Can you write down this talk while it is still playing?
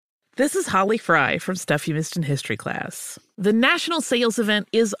This is Holly Fry from Stuff You Missed in History Class. The national sales event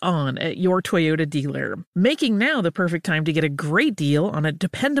is on at your Toyota dealer, making now the perfect time to get a great deal on a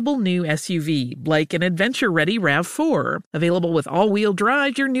dependable new SUV, like an adventure-ready RAV4. Available with all-wheel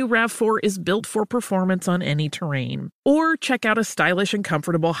drive, your new RAV4 is built for performance on any terrain. Or check out a stylish and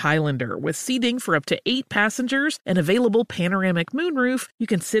comfortable Highlander with seating for up to 8 passengers and available panoramic moonroof. You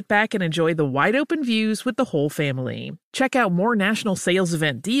can sit back and enjoy the wide-open views with the whole family. Check out more national sales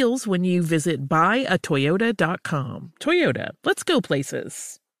event deals when you visit buyatoyota.com. Toyota, let's go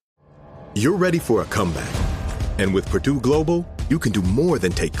places. You're ready for a comeback. And with Purdue Global, you can do more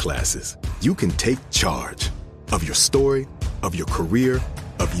than take classes. You can take charge of your story, of your career,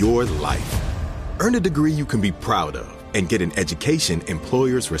 of your life. Earn a degree you can be proud of and get an education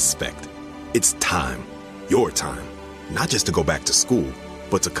employers respect. It's time, your time, not just to go back to school,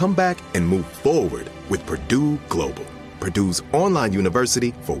 but to come back and move forward with Purdue Global, Purdue's online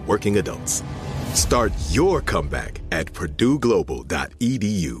university for working adults. Start your comeback at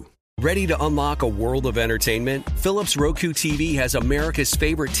purdueglobal.edu. Ready to unlock a world of entertainment? Philips Roku TV has America's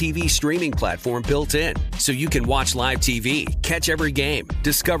favorite TV streaming platform built in, so you can watch live TV, catch every game,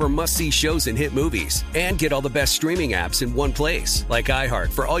 discover must-see shows and hit movies, and get all the best streaming apps in one place, like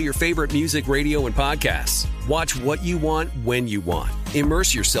iHeart for all your favorite music, radio, and podcasts. Watch what you want, when you want.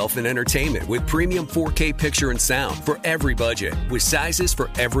 Immerse yourself in entertainment with premium 4K picture and sound for every budget, with sizes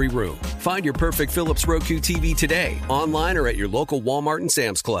for every room. Find your perfect Philips Roku TV today, online or at your local Walmart and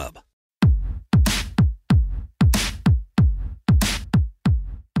Sam's Club.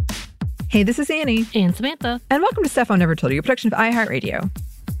 Hey, this is Annie. And Samantha. And welcome to Stuff I Never Told You, a production of iHeartRadio.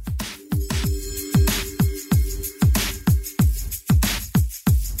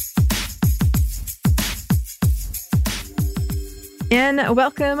 And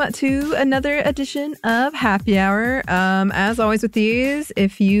welcome to another edition of Happy Hour. As always with these,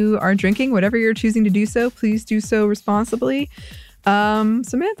 if you are drinking, whatever you're choosing to do so, please do so responsibly.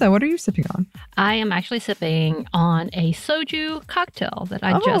 Samantha, what are you sipping on? I am actually sipping on a soju cocktail that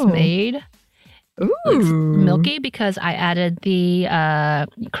I just made. Ooh. It's milky because I added the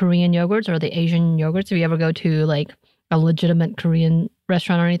Korean yogurts or the Asian yogurts. If you ever go to like a legitimate Korean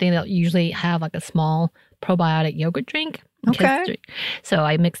restaurant or anything, they'll usually have like a small probiotic yogurt drink. Okay. So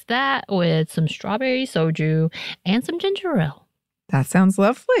I mixed that with some strawberry soju and some ginger ale. That sounds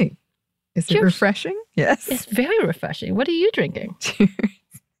lovely. Is it refreshing? Yes. It's very refreshing. What are you drinking? Cheers.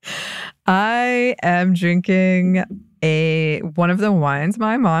 I am drinking one of the wines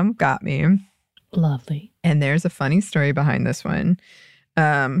my mom got me. Lovely. And there's a funny story behind this one.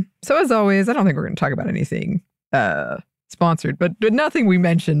 So as always, I don't think we're going to talk about anything sponsored, but nothing we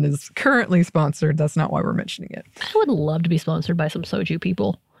mention is currently sponsored. That's not why we're mentioning it. I would love to be sponsored by some soju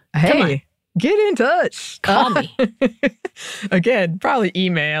people. Hey, get in touch. Call me. Again, probably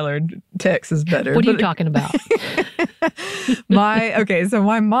email or text is better. What are you talking about? So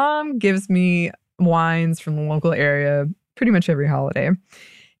my mom gives me wines from the local area pretty much every holiday.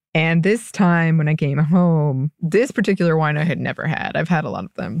 And this time when I came home, this particular wine I had never had. I've had a lot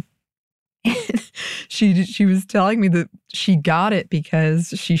of them. She was telling me that she got it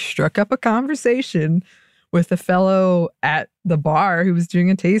because she struck up a conversation with a fellow at the bar who was doing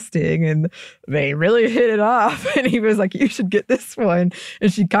a tasting, and they really hit it off. And he was like, "You should get this one."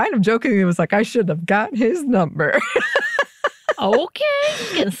 And she kind of jokingly was like, "I should have got his number." Okay,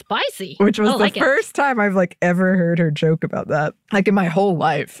 it's getting spicy. Which was the first time I've ever heard her joke about that, in my whole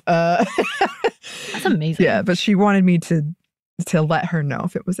life. That's amazing. Yeah, but she wanted me to let her know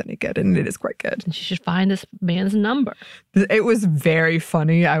if it was any good, and it is quite good. And she should find this man's number. It was very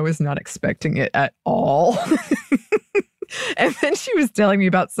funny. I was not expecting it at all. And then she was telling me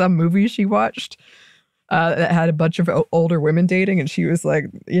about some movie she watched that had a bunch of older women dating, and she was like,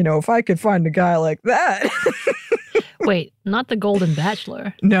 if I could find a guy like that. Wait, not The Golden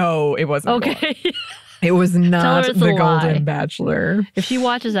Bachelor? No, it wasn't. Okay. It was not The Golden Bachelor. If she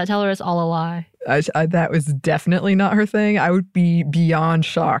watches that, tell her it's all a lie. That was definitely not her thing. I would be beyond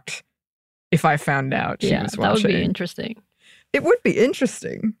shocked if I found out she was watching. That would be interesting. It would be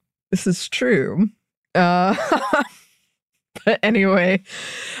interesting. This is true. But anyway,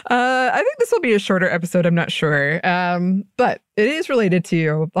 I think this will be a shorter episode. I'm not sure. But it is related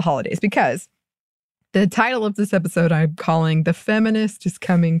to the holidays because the title of this episode I'm calling The Feminist is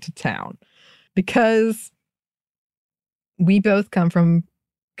Coming to Town. Because we both come from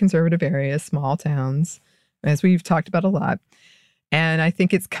conservative areas, small towns, as we've talked about a lot. And I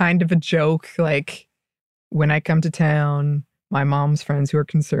think it's kind of a joke, when I come to town, my mom's friends who are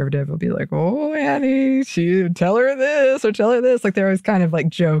conservative will be like, "Oh, Annie, tell her this or tell her this." They're always kind of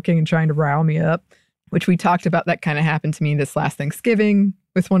joking and trying to rile me up. which we talked about. That kind of happened to me this last Thanksgiving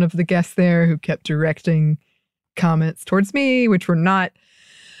with one of the guests there who kept directing comments towards me, which were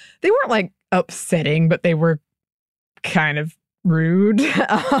they weren't like upsetting, but they were kind of rude.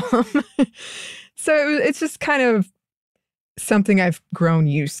 So it's just kind of something I've grown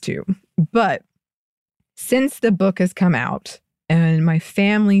used to. But since the book has come out and my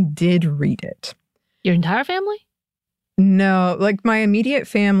family did read it. Your entire family? No, like my immediate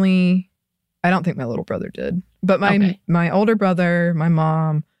family, I don't think my little brother did. But my older brother, my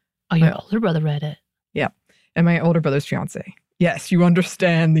mom. Oh, your older brother read it. Yeah. And my older brother's fiance. Yes, you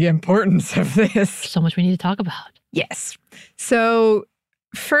understand the importance of this. So much we need to talk about. Yes. So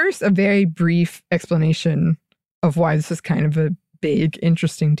first, a very brief explanation of why this is kind of a big,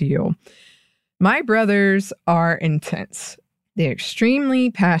 interesting deal. My brothers are intense. They're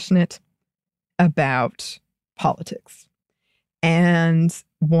extremely passionate about politics. And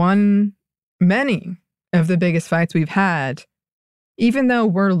many of the biggest fights we've had, even though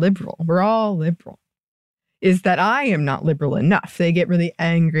we're all liberal, is that I am not liberal enough. They get really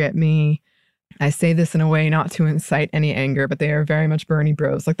angry at me. I say this in a way not to incite any anger, but they are very much Bernie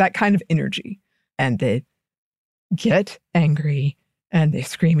bros, like that kind of energy. And they get angry and they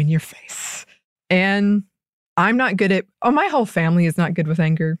scream in your face. And I'm not good at, my whole family is not good with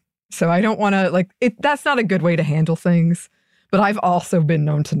anger. So I don't want to, that's not a good way to handle things. But I've also been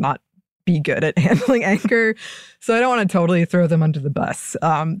known to not be good at handling anger. So I don't want to totally throw them under the bus.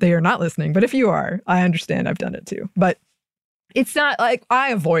 They are not listening. But if you are, I understand. I've done it too. But it's not like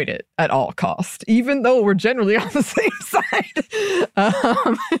I avoid it at all costs, even though we're generally on the same side.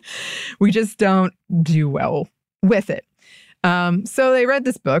 We just don't do well with it. So they read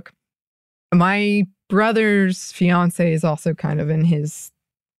this book. My brother's fiance is also kind of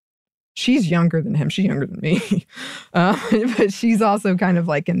she's younger than him. She's younger than me. But she's also kind of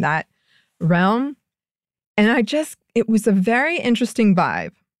like in that realm. And it was a very interesting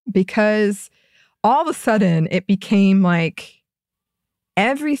vibe because all of a sudden it became like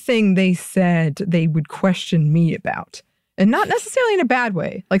everything they said they would question me about. And not necessarily in a bad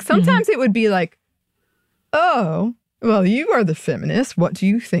way. Like sometimes it would be like, oh, well, you are the feminist. What do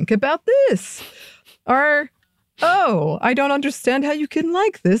you think about this? Or, oh, I don't understand how you can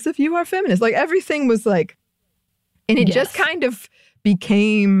like this if you are feminist. Like everything was like, and it just kind of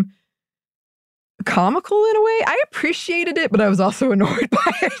became comical in a way. I appreciated it, but I was also annoyed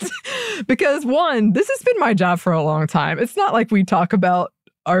by it because one, this has been my job for a long time. It's not like we talk about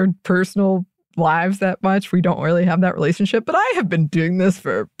our personal lives that much. We don't really have that relationship, but I have been doing this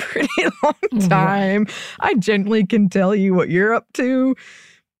for a pretty long time. I generally can tell you what you're up to,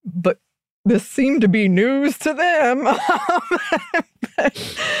 but this seemed to be news to them.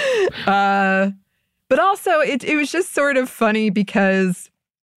 But also it was just sort of funny because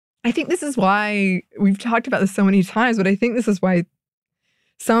I think this is why we've talked about this so many times, but I think this is why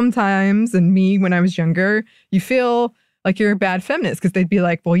sometimes, and me when I was younger, you feel like you're a bad feminist because they'd be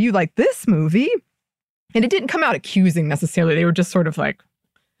like, well, you like this movie. And it didn't come out accusing necessarily. They were just sort of like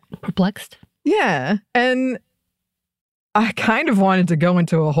perplexed. Yeah. And I kind of wanted to go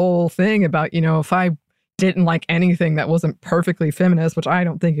into a whole thing about, if I didn't like anything that wasn't perfectly feminist, which I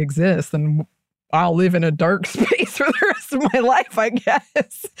don't think exists, then I'll live in a dark space for the rest of my life, I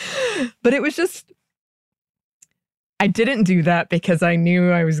guess. But it was just, I didn't do that because I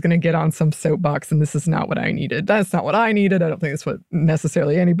knew I was going to get on some soapbox and this is not what I needed. That's not what I needed. I don't think it's what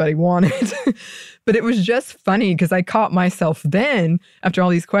necessarily anybody wanted. But it was just funny because I caught myself then after all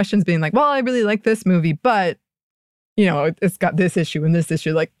these questions being like, well, I really like this movie, but, it's got this issue and this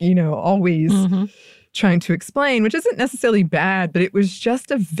issue, always trying to explain, which isn't necessarily bad, but it was just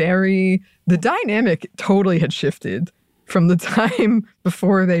the dynamic totally had shifted from the time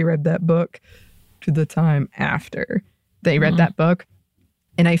before they read that book to the time after they read that book.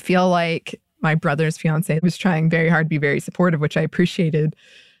 And I feel like my brother's fiance was trying very hard to be very supportive, which I appreciated.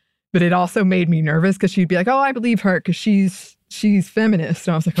 But it also made me nervous because she'd be like, oh, I believe her because she's feminist.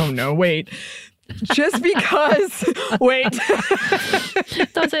 And I was like, oh, no, wait. Just because, wait.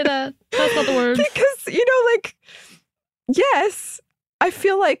 Don't say that. That's not the word. Because, yes, I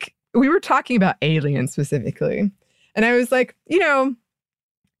feel like we were talking about aliens specifically. And I was like,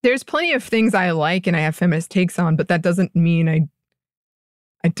 there's plenty of things I like and I have feminist takes on, but that doesn't mean I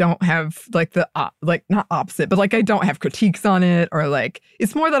don't have not opposite, but I don't have critiques on it or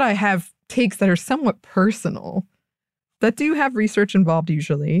it's more that I have takes that are somewhat personal that do have research involved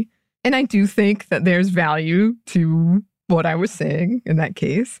usually. And I do think that there's value to what I was saying in that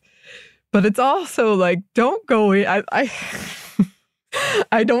case. But it's also don't go in.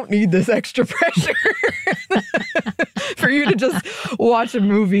 I don't need this extra pressure for you to just watch a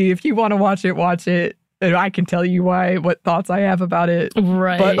movie. If you want to watch it, And I can tell you what thoughts I have about it.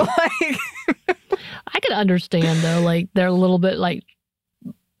 Right. But like, I could understand though, like they're a little bit like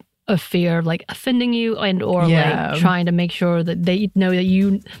a fear of like offending you or like trying to make sure that they know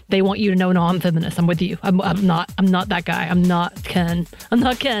that they want you to know, no, I'm feminist. I'm with you. I'm not that guy. I'm not Ken.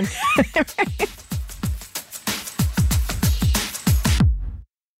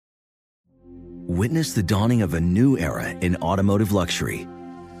 Witness the dawning of a new era in automotive luxury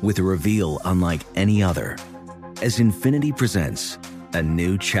with a reveal unlike any other as Infiniti presents a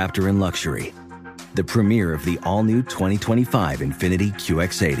new chapter in luxury, the premiere of the all-new 2025 Infiniti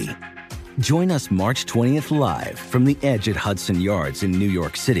QX80. Join us March 20th live from the Edge at Hudson Yards in New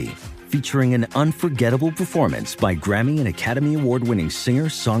York City, featuring an unforgettable performance by Grammy and Academy Award-winning singer,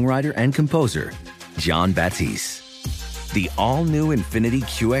 songwriter, and composer, Jon Batiste. The all-new Infiniti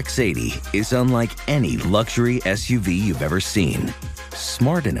QX80 is unlike any luxury SUV you've ever seen.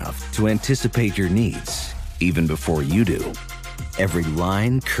 Smart enough to anticipate your needs, even before you do. Every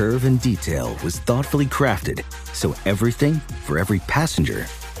line, curve, and detail was thoughtfully crafted, so everything for every passenger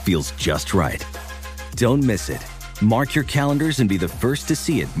feels just right. Don't miss it. Mark your calendars and be the first to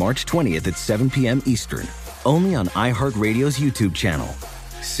see it March 20th at 7 p.m. Eastern, only on iHeartRadio's YouTube channel.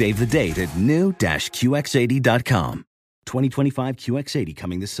 Save the date at new-QX80.com. 2025 QX80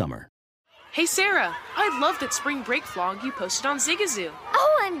 coming this summer. Hey Sarah, I love that spring break vlog you posted on Zigazoo.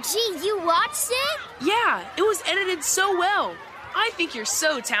 OMG, you watched it? Yeah, it was edited so well. I think you're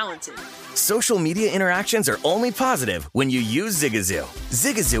so talented. Social media interactions are only positive when you use Zigazoo.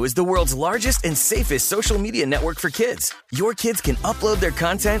 Zigazoo is the world's largest and safest social media network for kids. Your kids can upload their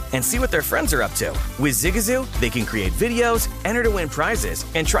content and see what their friends are up to. With Zigazoo, they can create videos, enter to win prizes,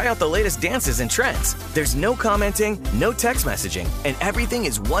 and try out the latest dances and trends. There's no commenting, no text messaging, and everything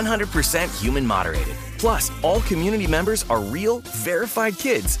is 100% human moderated. Plus, all community members are real, verified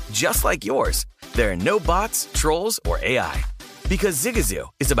kids just like yours. There are no bots, trolls, or AI. Because Zigazoo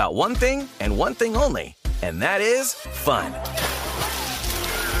is about one thing and one thing only, and that is fun.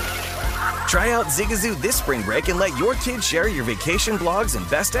 Try out Zigazoo this spring break and let your kids share your vacation blogs and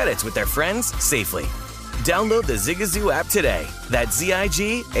best edits with their friends safely. Download the Zigazoo app today. That's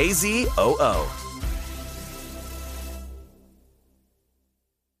Zigazoo.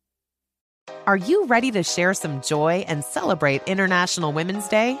 Are you ready to share some joy and celebrate International Women's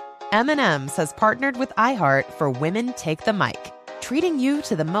Day? M&M's has partnered with iHeart for Women Take the Mic, treating you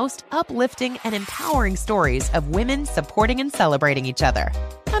to the most uplifting and empowering stories of women supporting and celebrating each other.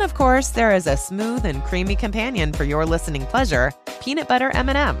 And of course, there is a smooth and creamy companion for your listening pleasure, peanut butter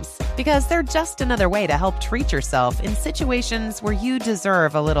M&Ms, because they're just another way to help treat yourself in situations where you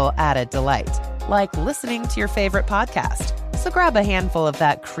deserve a little added delight, like listening to your favorite podcast. So grab a handful of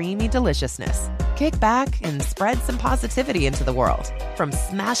that creamy deliciousness. Kick back and spread some positivity into the world. From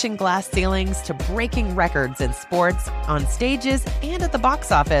smashing glass ceilings to breaking records in sports, on stages, and at the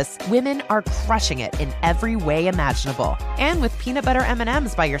box office, women are crushing it in every way imaginable. And with peanut butter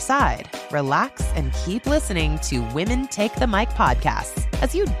M&Ms by your side, relax and keep listening to Women Take the Mic podcasts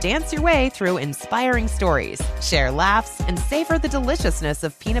as you dance your way through inspiring stories, share laughs, and savor the deliciousness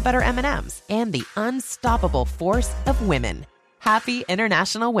of peanut butter M&Ms and the unstoppable force of women. Happy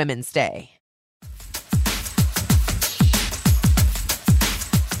International Women's Day.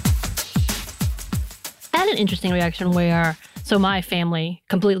 I had an interesting reaction where, so my family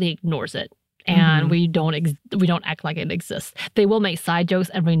completely ignores it. And we don't act like it exists. They will make side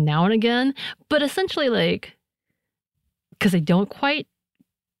jokes every now and again, but essentially, like, because they don't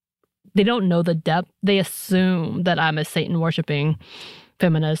know the depth. They assume that I'm a Satan worshiping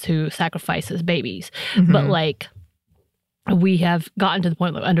feminist who sacrifices babies. But like, we have gotten to the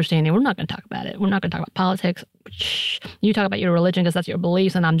point of understanding we're not going to talk about it. We're not going to talk about politics. Shh. You talk about your religion because that's your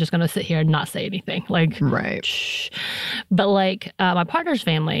beliefs, and I'm just going to sit here and not say anything. Like, right. Shh. But like my partner's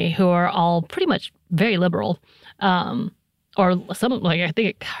family, who are all pretty much very liberal, or some, like, I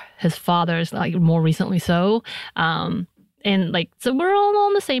think his father's like more recently so, and like, so we're all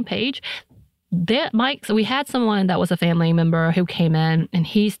on the same page. So we had someone that was a family member who came in, and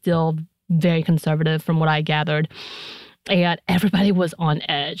he's still very conservative from what I gathered. And everybody was on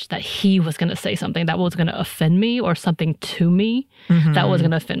edge that he was going to say something that was going to offend me, or something to me that was going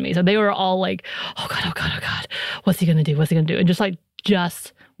to offend me. So they were all like, oh God, oh God, oh God. What's he going to do? What's he going to do? And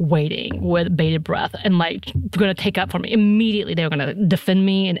just waiting with bated breath and like going to take up for me. Immediately they were going to defend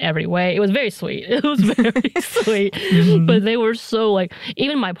me in every way. It was very sweet. It was very sweet. But they were so like,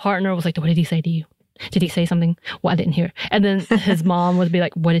 even my partner was like, what did he say to you? Did he say something? Well, I didn't hear. And then his mom would be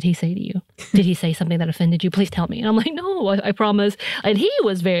like, what did he say to you? Did he say something that offended you? Please tell me. And I'm like, no, I promise. And he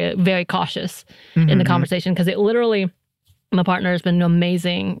was very, very cautious in the conversation, because it literally, My partner has been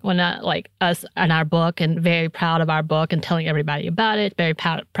amazing when us and our book, and very proud of our book and telling everybody about it. Very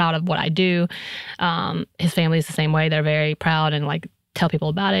proud of what I do. His family is the same way. They're very proud and like tell people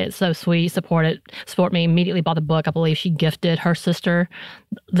about it. It's so sweet. Support me. Immediately bought the book. I believe she gifted her sister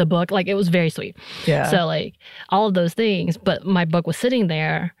the book. Like, it was very sweet. Yeah. So like all of those things, but my book was sitting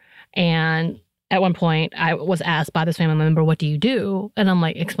there, and at one point I was asked by this family member, "What do you do?" And I'm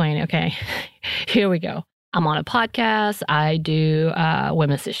like explaining, okay, here we go. I'm on a podcast. I do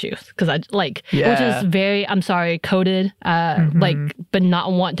women's issues because which is very, I'm sorry, coded, but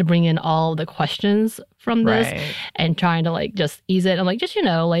not want to bring in all the questions from this and trying to like just ease it. I'm like, just,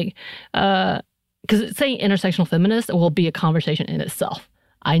 because saying intersectional feminist will be a conversation in itself.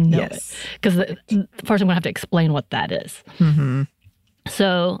 I know it. Because first I'm going to have to explain what that is. Mm-hmm.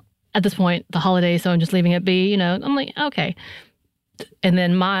 So at this point, the holidays, so I'm just leaving it be, I'm like, okay. And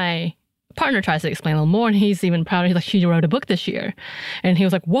then my partner tries to explain a little more, and he's even prouder. He's like, she wrote a book this year. And he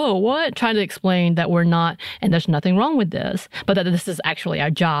was like, whoa, what? Trying to explain that we're not, and there's nothing wrong with this, but that this is actually our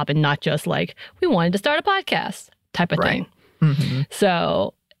job and not just like, we wanted to start a podcast type of thing. Mm-hmm.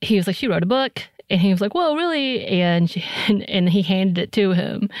 So he was like, she wrote a book. And he was like, whoa, really? And he handed it to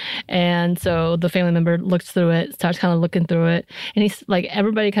him. And so the family member looks through it, starts kind of looking through it. And he's like,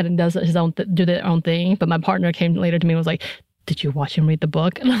 everybody kind of does his own, do their own thing. But my partner came later to me and was like, did you watch him read the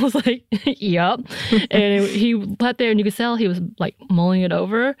book? And I was like, yep. And he sat there, and you could tell he was like mulling it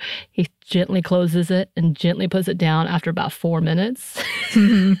over. He gently closes it and gently puts it down after about 4 minutes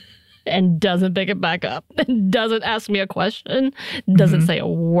and doesn't pick it back up, and doesn't ask me a question, doesn't say a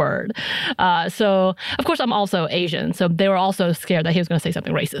word. So, of course, I'm also Asian. So they were also scared that he was going to say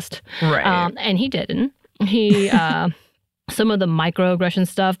something racist. Right. And he didn't. He... some of the microaggression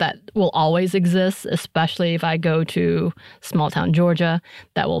stuff that will always exist, especially if I go to small town Georgia,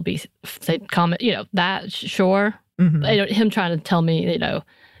 that will be, say, comment, that, sure. Mm-hmm. Him trying to tell me,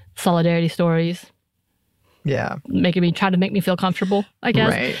 solidarity stories. Yeah. Try to make me feel comfortable, I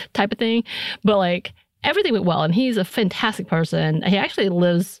guess, type of thing. But like, everything went well, and he's a fantastic person. He actually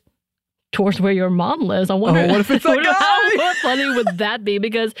lives towards where your mom lives. I wonder, what if it's that guy? How funny would that be?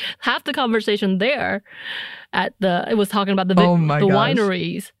 Because half the conversation there it was talking about the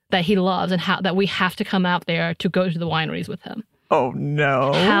wineries that he loves, and how that we have to come out there to go to the wineries with him. Oh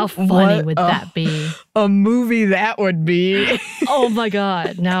no. How funny would that be? A movie that would be. Oh my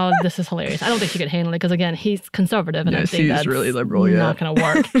God. Now this is hilarious. I don't think she could handle it because, again, he's conservative, and I think that's really liberal, not going to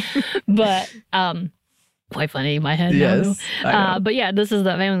work. But quite funny in my head. Yes. But yeah, this is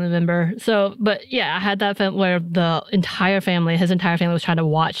the family member. So, but yeah, I had that where his entire family was trying to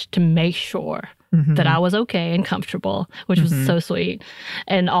watch to make sure that I was okay and comfortable, which was so sweet.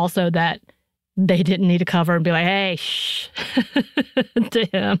 And also that they didn't need to cover and be like, hey, shh, to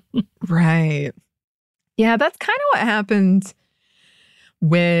him. Right. Yeah, that's kind of what happened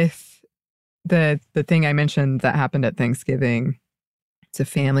with the thing I mentioned that happened at Thanksgiving. It's a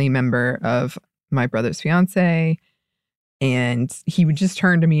family member of my brother's fiance, and he would just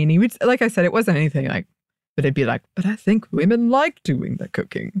turn to me, and he would, like I said, it wasn't anything like, but it'd be like, but I think women like doing the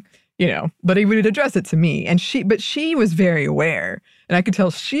cooking, but he would address it to me, and she was very aware, and I could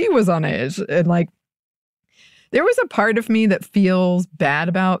tell she was on edge, and like, there was a part of me that feels bad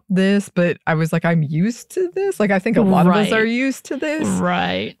about this, but I was like, I'm used to this. Like, I think a lot of us are used to this.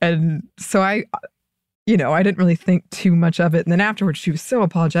 Right. And so I didn't really think too much of it. And then afterwards, she was so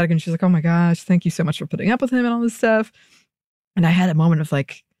apologetic, and she's like, oh my gosh, thank you so much for putting up with him and all this stuff. And I had a moment of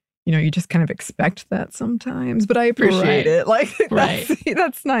like, you just kind of expect that sometimes, but I appreciate it. Like,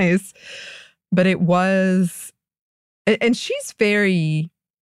 that's nice. But it was, and she's very,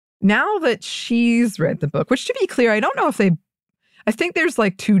 now that she's read the book, which to be clear, I don't know if I think there's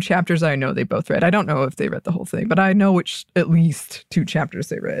like 2 chapters I know they both read. I don't know if they read the whole thing, but I know at least 2 chapters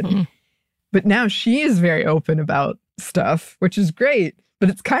they read. Mm-hmm. But now she is very open about stuff, which is great. But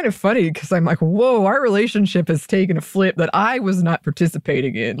it's kind of funny because I'm like, whoa, our relationship has taken a flip that I was not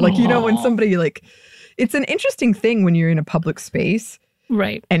participating in. Like, when somebody it's an interesting thing when you're in a public space.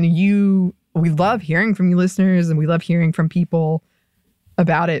 Right. And we love hearing from you listeners, and we love hearing from people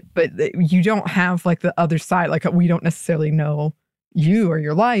about it. But you don't have like the other side. Like, we don't necessarily know you or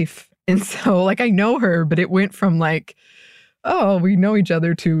your life. And so like, I know her, but it went from like, oh, we know each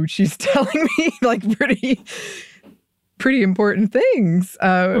other to she's telling me like pretty important things,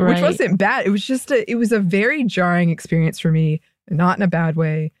 which wasn't bad. It was just it was a very jarring experience for me, not in a bad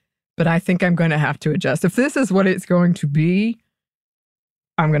way, but I think I'm going to have to adjust. If this is what it's going to be,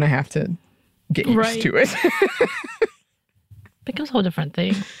 I'm going to have to get used to it. Becomes a whole different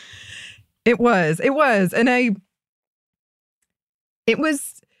thing. It was. And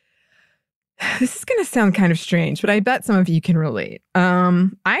This is going to sound kind of strange, but I bet some of you can relate.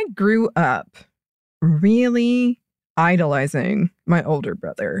 I grew up really idolizing my older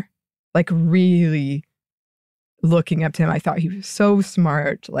brother, like really looking up to him. I thought he was so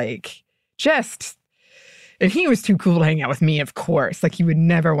smart, like just, and he was too cool to hang out with me, of course. Like he would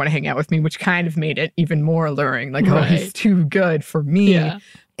never want to hang out with me, which kind of made it even more alluring. Like, oh, he's too good for me. Yeah.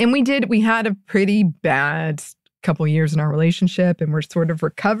 And we had a pretty bad couple years in our relationship, and we're sort of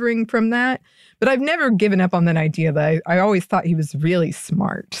recovering from that. But I've never given up on that idea that I always thought he was really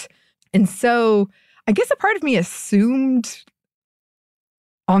smart. And so I guess a part of me assumed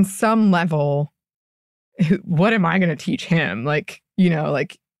on some level, what am I going to teach him? Like,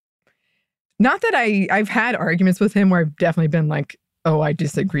 like, not that I've had arguments with him where I've definitely been like, oh, I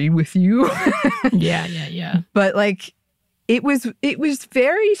disagree with you. Yeah. But like, it was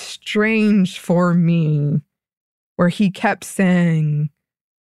very strange for me where he kept saying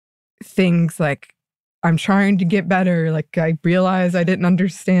things like, I'm trying to get better. Like, I realized I didn't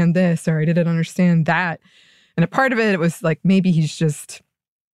understand this or I didn't understand that. And a part of it was like, maybe he's just,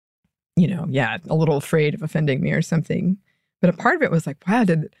 a little afraid of offending me or something. But a part of it was like, wow,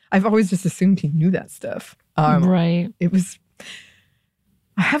 I've always just assumed he knew that stuff. Right.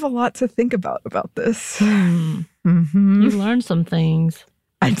 I have a lot to think about this. Mm-hmm. You learned some things.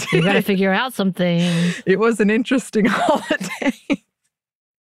 I did. You got to figure out some things. It was an interesting holiday.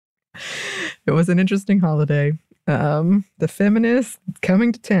 The Feminist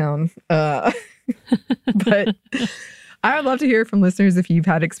coming to town. But I would love to hear from listeners if you've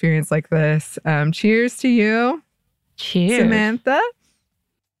had experience like this. Cheers to you. Cheers. Samantha.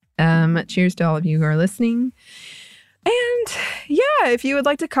 Cheers to all of you who are listening. And yeah, if you would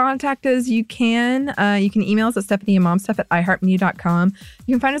like to contact us, you can. You can email us at stephanieandmomstuff@iheartmedia.com.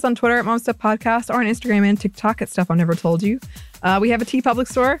 You can find us on Twitter at momstuffpodcast or on Instagram and TikTok at Stuff I Never Told You. We have a TeePublic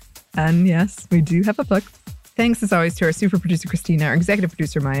store. And yes, we do have a book. Thanks as always to our super producer, Christina, our executive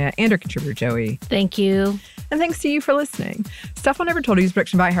producer, Maya, and our contributor, Joey. Thank you. And thanks to you for listening. Stuff I Never Told You is a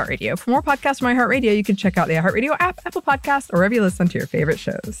production by iHeartRadio. For more podcasts from iHeartRadio, you can check out the iHeartRadio app, Apple Podcasts, or wherever you listen to your favorite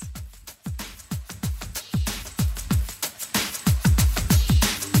shows.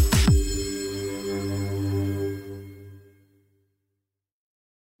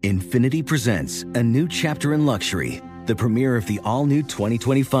 Infiniti presents a new chapter in luxury, the premiere of the all-new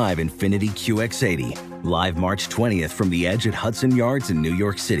 2025 Infiniti QX80, live March 20th from the Edge at Hudson Yards in New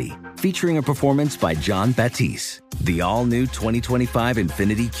York City, featuring a performance by John Batiste. The all-new 2025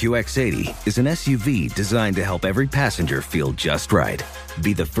 Infiniti QX80 is an SUV designed to help every passenger feel just right.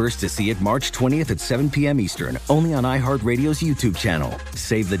 Be the first to see it March 20th at 7 p.m. Eastern, only on iHeartRadio's YouTube channel.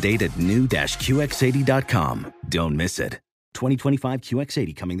 Save the date at new-QX80.com. Don't miss it. 2025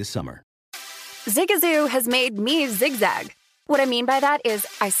 QX80 coming this summer. Zigazoo has made me zigzag. What I mean by that is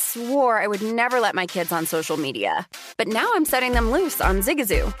I swore I would never let my kids on social media. But now I'm setting them loose on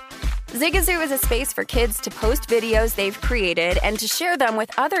Zigazoo. Zigazoo is a space for kids to post videos they've created and to share them with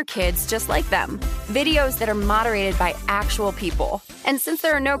other kids just like them. Videos that are moderated by actual people. And since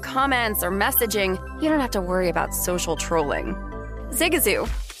there are no comments or messaging, you don't have to worry about social trolling. Zigazoo,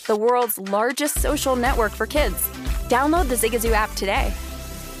 the world's largest social network for kids. Download the Zigazoo app today.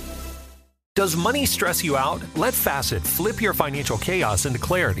 Does money stress you out? Let Facet flip your financial chaos into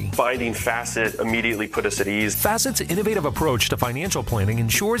clarity. Finding Facet immediately put us at ease. Facet's innovative approach to financial planning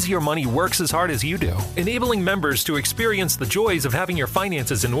ensures your money works as hard as you do, enabling members to experience the joys of having your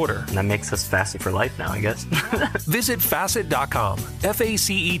finances in order. And that makes us Facet for life now, I guess. Visit Facet.com,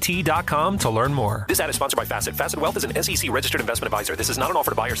 FACET.com to learn more. This ad is sponsored by Facet. Facet Wealth is an SEC registered investment advisor. This is not an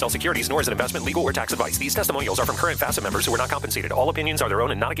offer to buy or sell securities, nor is it investment, legal, or tax advice. These testimonials are from current Facet members who are not compensated. All opinions are their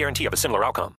own and not a guarantee of a similar outcome.